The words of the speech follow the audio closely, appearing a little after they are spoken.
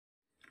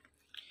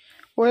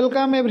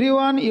Welcome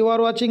everyone, you are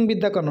watching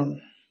Vidyakanan.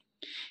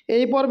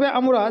 এই পর্বে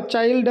আমরা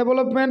চাইল্ড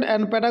ডেভেলপমেন্ট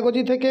অ্যান্ড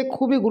প্যাডাগজি থেকে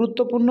খুবই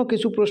গুরুত্বপূর্ণ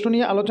কিছু প্রশ্ন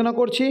নিয়ে আলোচনা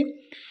করছি।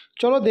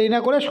 চলো দেরি না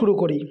করে শুরু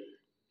করি।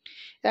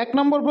 1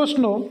 নম্বর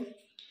প্রশ্ন,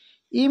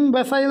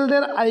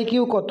 ইমব্যাসাইলদের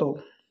আইকিউ কত?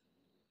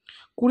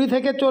 20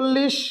 থেকে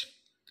 40,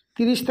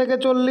 30 থেকে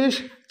 40,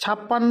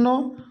 56,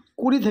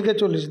 20 থেকে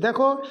 40।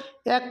 দেখো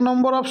 1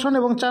 নম্বর অপশন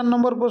এবং 4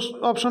 নম্বর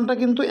অপশনটা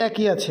কিন্তু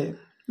একই আছে,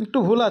 একটু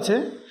ভুল আছে।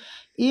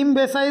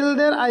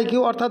 ইমব্যাসাইলদের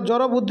আইকিউ অর্থাৎ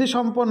জড়বুদ্ধি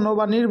সম্পন্ন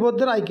বা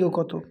নির্বোধদের আইকিউ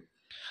কত?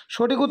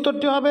 সঠিক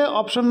উত্তরটি হবে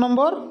অপশন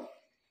নম্বর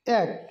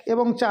 1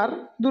 এবং 4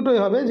 দুটোই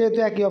হবে, যেহেতু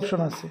একই অপশন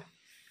আছে।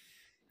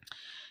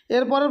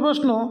 এরপরের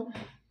প্রশ্ন,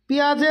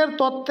 পিয়াজের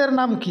তত্ত্বের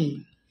নাম কি?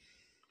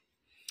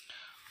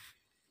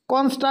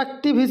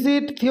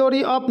 Constructivist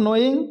theory of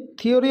knowing,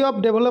 theory of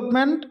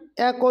development.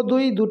 1 ও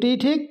 2 দুটিই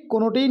ঠিক,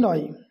 কোনোটিই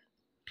নয়।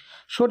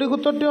 সঠিক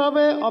উত্তরটি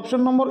হবে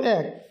option number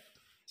 1,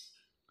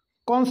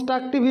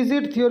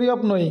 constructivist theory of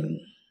knowing.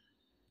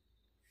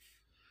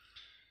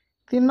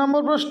 3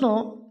 নম্বর প্রশ্ন,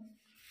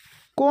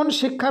 কোন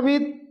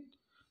শিক্ষাবিদ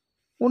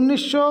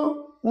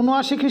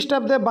 1979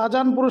 খ্রিস্টাব্দে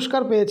বাজান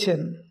পুরস্কার পেয়েছেন?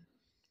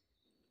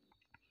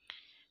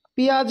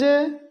 পিয়াজে,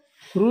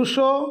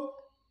 রুশো,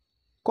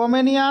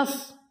 কমেনিয়াস,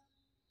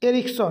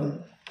 এরিকসন।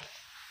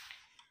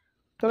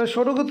 তাহলে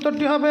সঠিক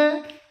উত্তরটি হবে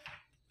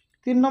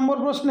 3 নম্বর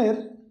প্রশ্নের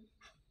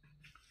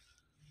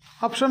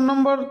অপশন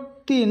নম্বর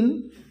 3,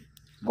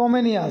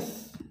 কমেনিয়াস।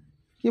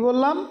 কি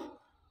বললাম?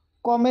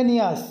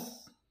 কমেনিয়াস।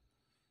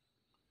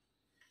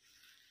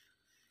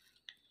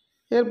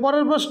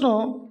 এরপরের প্রশ্ন,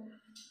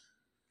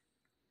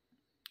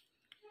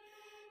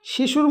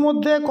 শিশুর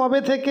মধ্যে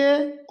কবে থেকে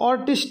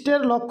অটিস্টের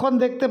লক্ষণ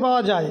দেখতে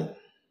পাওয়া যায়?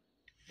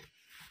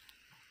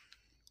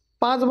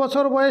 5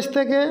 বছর বয়স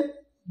থেকে,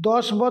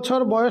 10 বছর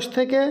বয়স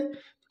থেকে,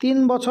 3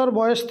 বছর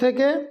বয়স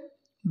থেকে,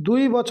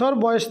 2 বছর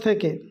বয়স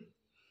থেকে।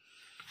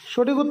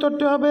 সঠিক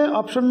উত্তরটি হবে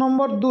অপশন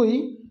নম্বর 2,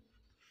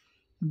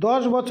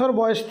 10 বছর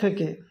বয়স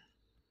থেকে।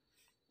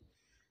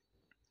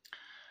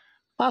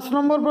 5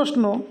 নম্বর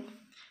প্রশ্ন,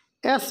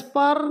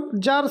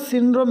 অ্যাসপারজার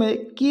সিনড্রোমে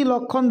কী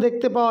লক্ষণ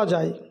দেখতে পাওয়া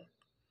যায়?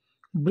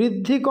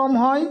 বৃদ্ধি কম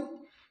হয়,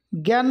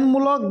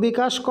 জ্ঞানমূলক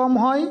বিকাশ কম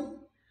হয়,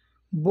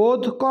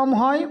 বোধ কম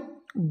হয়,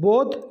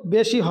 বোধ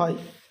বেশি হয়।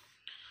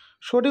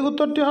 সঠিক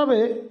উত্তরটি হবে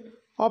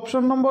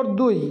অপশন নম্বর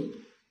 2,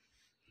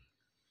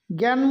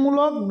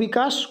 জ্ঞানমূলক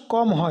বিকাশ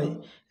কম হয়।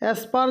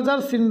 অ্যাসপারজার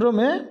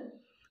সিনড্রোমে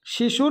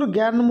শিশুর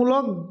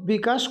জ্ঞানমূলক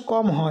বিকাশ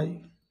কম হয়।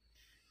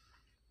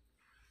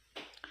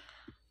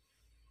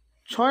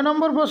 6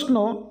 নম্বর প্রশ্ন,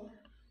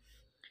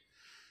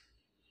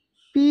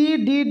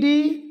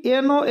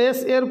 PDD-NOS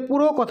এর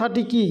পুরো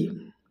কথাটি কি?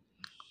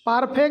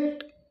 Perfect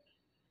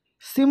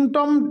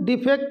symptom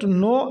defect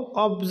no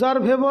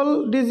observable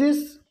disease,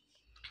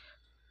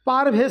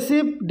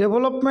 পারভেসিভ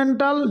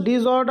developmental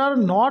disorder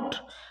not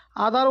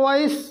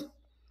otherwise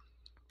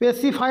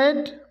specified.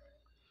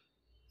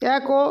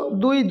 1 ও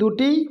 2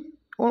 দুটি,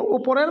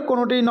 উপরের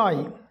কোনোটি নয়।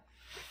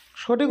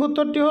 সঠিক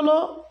উত্তরটি হলো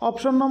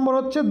অপশন নম্বর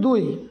হচ্ছে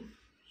 2,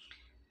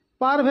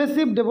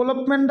 পারভেসিভ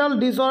developmental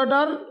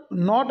disorder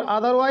not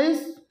otherwise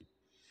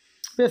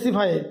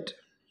specified.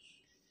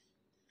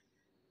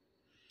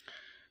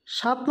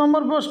 7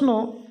 নম্বর প্রশ্ন,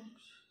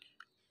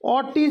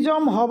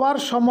 অটিজম হবার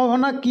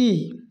সম্ভাবনা কি?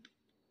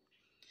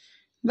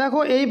 দেখো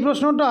এই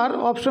প্রশ্নটার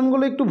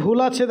অপশনগুলো একটু ভুল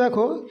আছে।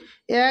 দেখো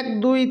 1,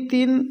 2,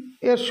 3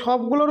 এর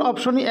সবগুলোর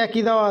অপশনই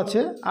একই দেওয়া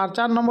আছে, আর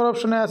 4 নম্বর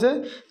অপশনে আছে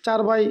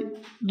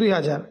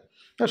 4/2000।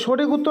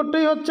 সঠিক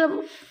উত্তরটাই হচ্ছে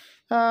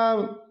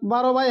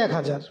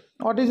 12/1000।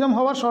 অটিজম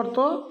হওয়ার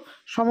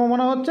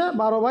সম্ভাবনা হচ্ছে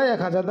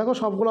 12/1000। দেখো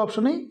সবগুলো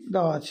অপশনেই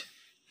দেওয়া আছে,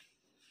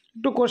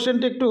 একটু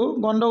কোশ্চেনটি একটু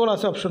গন্ডগোল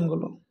আছে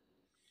অপশনগুলো।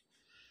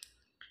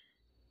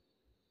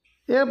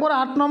 এরপর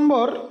 8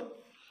 নম্বর,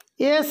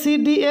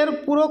 ACD এর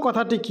পুরো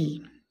কথাটি কি?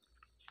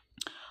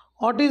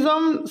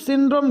 Autism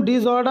syndrome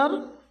disorder,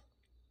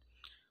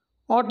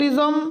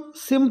 autism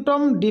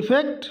symptom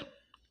defect,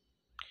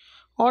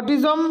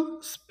 autism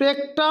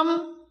spectrum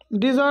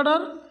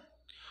disorder,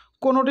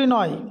 কোনোটি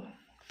নয়।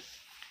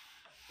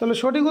 তাহলে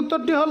সঠিক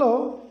উত্তরটি হলো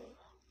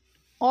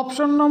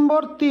option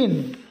number 3,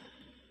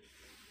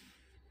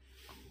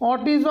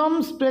 autism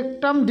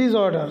spectrum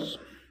disorder.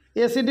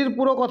 ACDর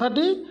পুরো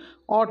কথাটি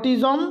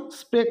অটিজম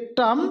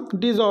স্পেকট্রাম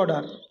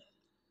ডিসঅর্ডার।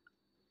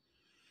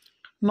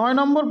 9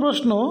 নম্বর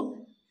প্রশ্ন,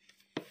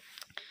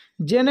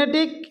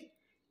 জেনেটিক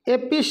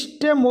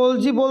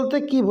এপিস্টেমোলজি বলতে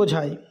কি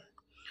বোঝায়?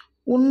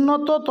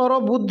 উন্নততর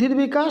বুদ্ধির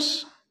বিকাশ,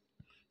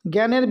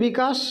 জ্ঞানের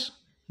বিকাশ,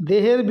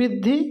 দেহের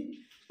বৃদ্ধি,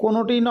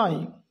 কোনোটি নয়।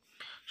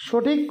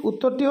 সঠিক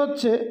উত্তরটি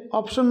হচ্ছে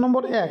অপশন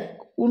নম্বর 1,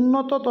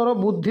 উন্নততর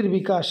বুদ্ধির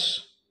বিকাশ।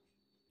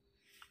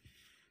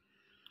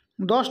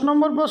 10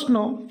 নম্বর প্রশ্ন,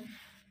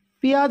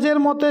 পিয়াজের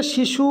মতে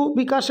শিশু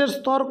বিকাশের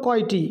স্তর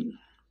কয়টি?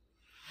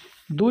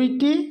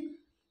 2টি,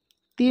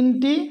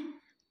 3টি,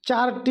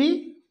 4টি,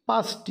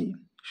 5টি।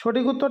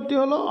 সঠিক উত্তরটি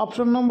হলো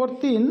অপশন নম্বর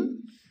 3,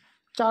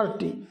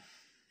 4টি।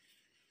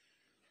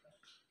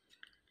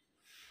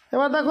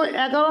 এবার দেখো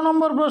 11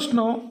 নম্বর প্রশ্ন,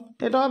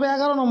 এটা হবে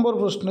 11 নম্বর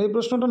প্রশ্ন। এই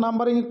প্রশ্নটা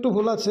নাম্বারিং একটু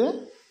ভুল আছে,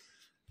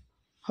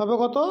 হবে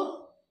কত?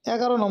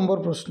 11 নম্বর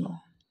প্রশ্ন,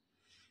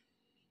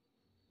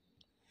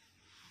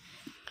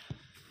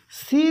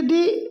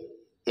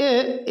 সিডিএ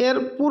এর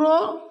পুরো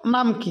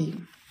নাম কি?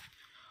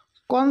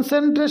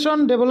 Concentration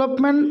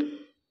development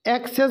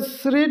access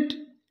writ,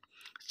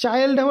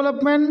 child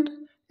development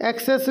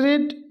access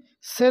writ,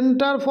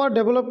 centre for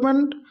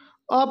development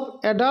of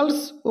adults,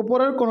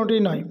 উপরের কোনোটি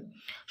নয়।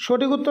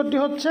 সঠিক উত্তরটি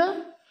হচ্ছে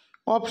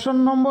অপশন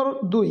নম্বর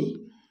 2।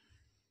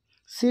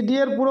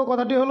 সিডিএর পুরো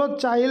কথাটি হলো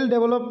চাইল্ড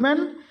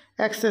ডেভেলপমেন্ট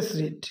অ্যাক্সেস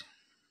রিট।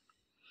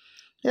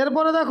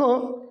 এরপরে দেখো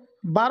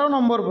 12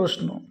 নম্বর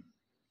প্রশ্ন।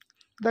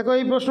 দেখো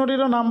এই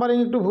প্রশ্নটিরও নাম্বারিং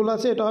একটু ভুল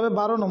আছে, এটা হবে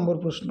 12 নম্বর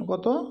প্রশ্ন।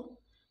 কত?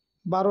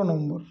 12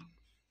 নম্বর।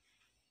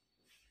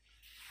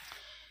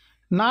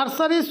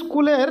 নার্সারি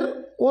স্কুলের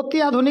অতি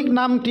আধুনিক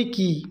নামটি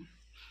কি?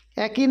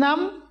 একই নাম,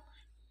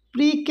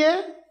 প্রি কে,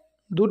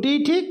 দুটিই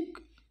ঠিক,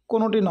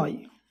 কোনোটি নয়।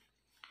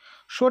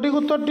 সঠিক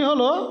উত্তরটি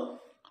হলো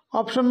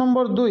অপশন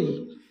নম্বর 2,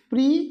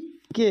 প্রি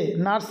কে।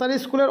 নার্সারি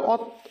স্কুলের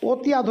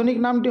অতি আধুনিক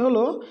নামটি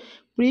হলো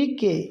প্রি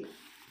কে।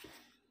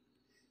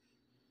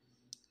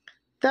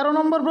 13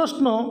 নম্বর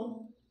প্রশ্ন,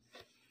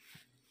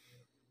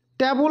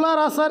 ট্যাবুলা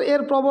রাসার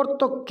এর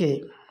প্রবর্তক কে?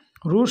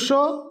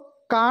 রুশো,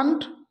 কান্ট,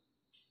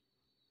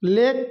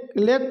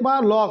 লেক বা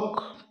লক।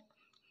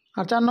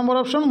 আর 4 নম্বর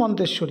অপশন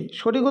মন্তেশ্বরী।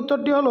 সঠিক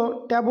উত্তরটি হলো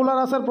ট্যাবুলা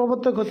রাসার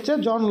প্রবর্তক হচ্ছে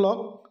জন লক,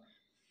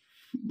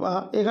 বা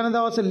এখানে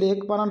দেওয়া আছে লেক,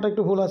 বানানটা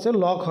একটু ভুল আছে,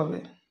 লক হবে।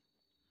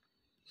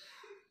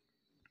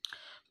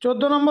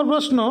 14 নম্বর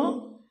প্রশ্ন,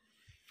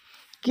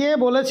 কে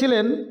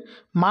বলেছিলেন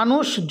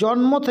মানুষ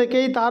জন্ম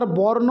থেকেই তার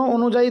বর্ণ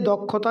অনুযায়ী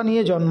দক্ষতা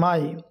নিয়ে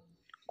জন্মায়?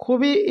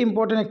 খুবই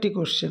ইম্পর্টেন্ট একটি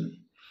কোশ্চেন।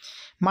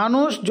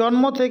 মানুষ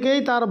জন্ম থেকেই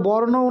তার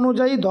বর্ণ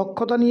অনুযায়ী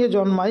দক্ষতা নিয়ে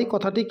জন্মায়,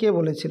 কথাটি কে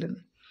বলেছিলেন?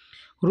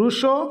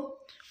 Russo,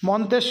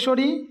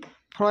 Montessori,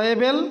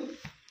 Froebel,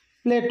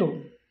 Plato.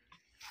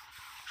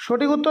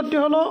 সঠিক উত্তরটি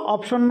হলো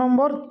অপশন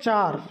নম্বর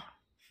 4,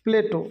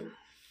 প্লেটো।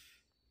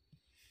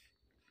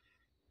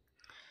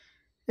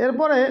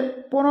 এরপরে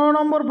 15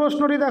 নম্বর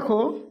প্রশ্নটি দেখো,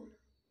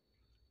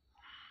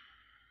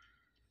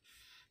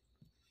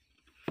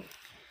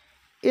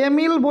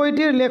 এমিল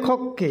বইটির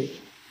লেখক কে?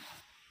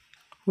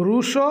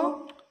 Russo,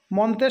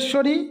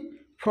 Montessori,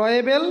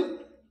 Froebel,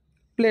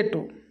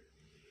 Plato.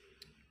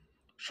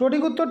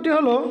 সঠিক উত্তরটি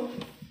হলো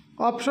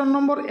অপশন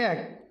নম্বর 1,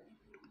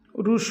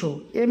 রুশো।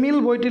 এমিল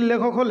বইটির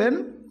লেখক হলেন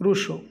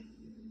রুশো।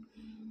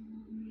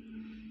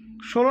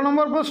 16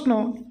 নম্বর প্রশ্ন,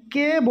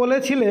 কে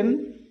বলেছিলেন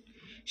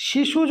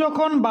শিশু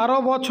যখন 12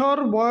 বছর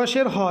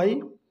বয়সের হয়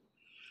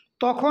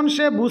তখন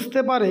সে বুঝতে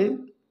পারে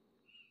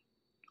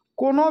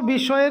কোনো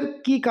বিষয়ের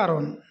কি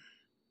কারণ?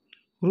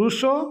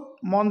 Russo,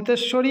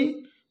 Montessori,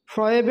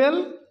 Froebel,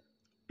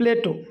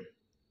 Plato.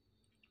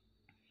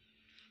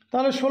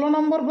 তাহলে 16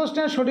 নম্বর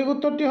প্রশ্নের সঠিক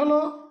উত্তরটি হলো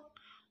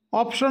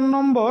অপশন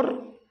নম্বর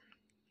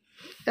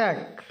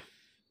 1,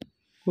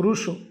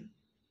 রুশো।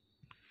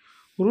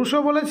 রুশো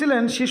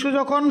বলেছিলেন শিশু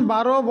যখন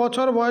 12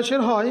 বছর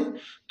বয়সের হয়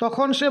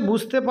তখন সে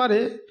বুঝতে পারে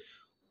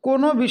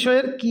কোনো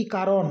বিষয়ের কি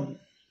কারণ।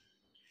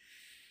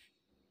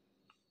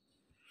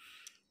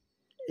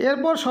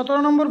 এরপর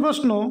 17 নম্বর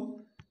প্রশ্ন,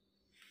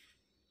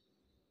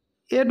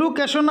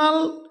 এডুকেশনাল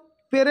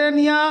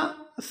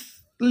পেরেনিয়ালিজম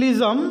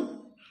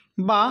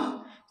বা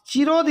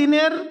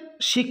চিরদিনের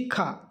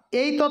শিক্ষা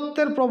এই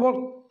তত্ত্বের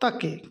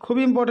প্রবক্তাকে? খুব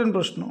ইম্পর্টেন্ট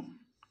প্রশ্ন।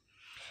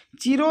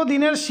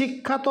 চিরদিনের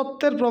শিক্ষা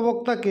তত্ত্বের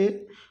প্রবক্তাকে?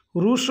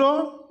 রুশো,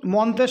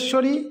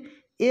 মন্তেশ্বরী,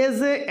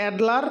 এজে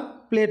অ্যাডলার,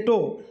 প্লেটো।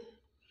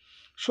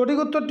 সঠিক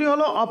উত্তরটি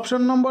হলো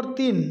অপশন নম্বর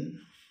 3,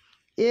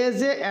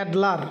 এজে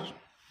অ্যাডলার।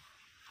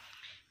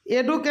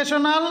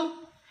 এডুকেশনাল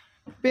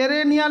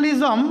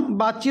পেরেনিয়ালিজম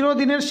বা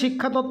চিরদিনের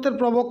শিক্ষা তত্ত্বের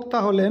প্রবক্তা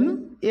হলেন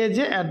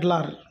এজে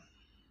অ্যাডলার।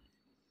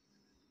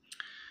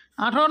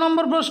 18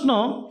 নম্বর প্রশ্ন,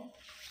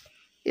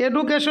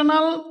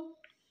 এডুকেশনাল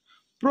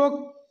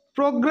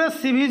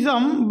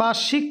প্রোগ্রেসিভিজম বা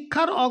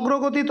শিক্ষার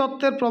অগ্রগতি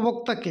তত্ত্বের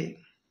প্রবক্তাকে?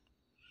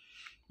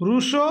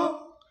 Russo,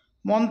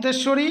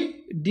 Montessori,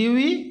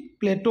 dewy,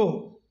 Plato.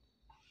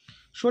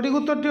 সঠিক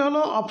উত্তরটি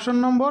হলো অপশন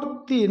নম্বর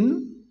 3,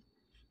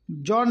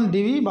 জন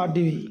ডিউই বা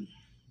ডিউই।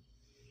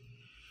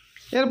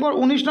 এরপর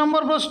 19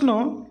 নম্বর প্রশ্ন,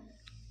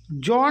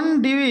 জন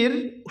ডিউইর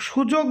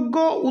সুযোগ্য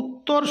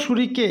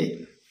উত্তরসূরি কে?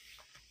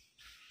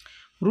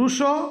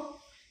 Russo,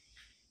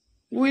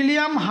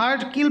 William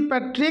heart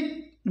Kilpatrick,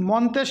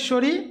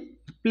 Montessori,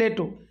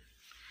 Plato.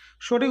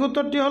 সঠিক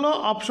উত্তরটি হলো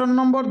option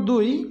number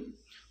 2,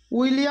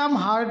 William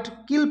heart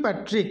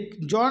Kilpatrick.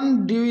 জন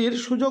ডিউইর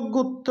সুযোগ্য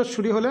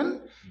উত্তরসূরি হলেন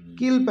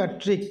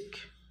কিলপ্যাট্রিক।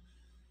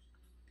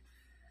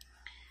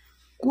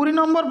 20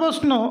 নম্বর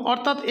প্রশ্ন,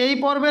 অর্থাৎ এই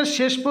পর্বের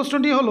শেষ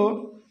প্রশ্নটি হলো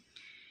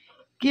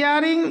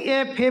caring A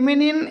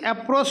feminine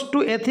approach to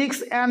ethics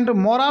and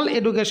moral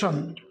education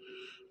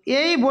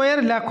এই বইয়ের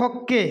লেখক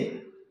কে?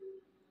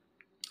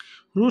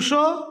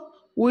 Russo,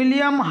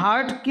 William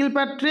heart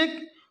Kilpatrick,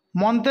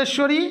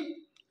 Montessori,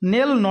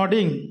 nail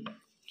নডিং।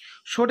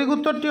 সঠিক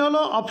উত্তরটি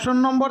হলো অপশন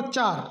নম্বর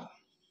 4,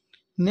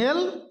 নেল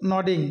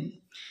নডিং।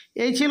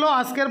 এই ছিল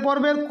আজকের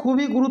পর্বের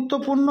খুবই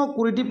গুরুত্বপূর্ণ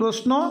 20টি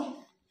প্রশ্ন।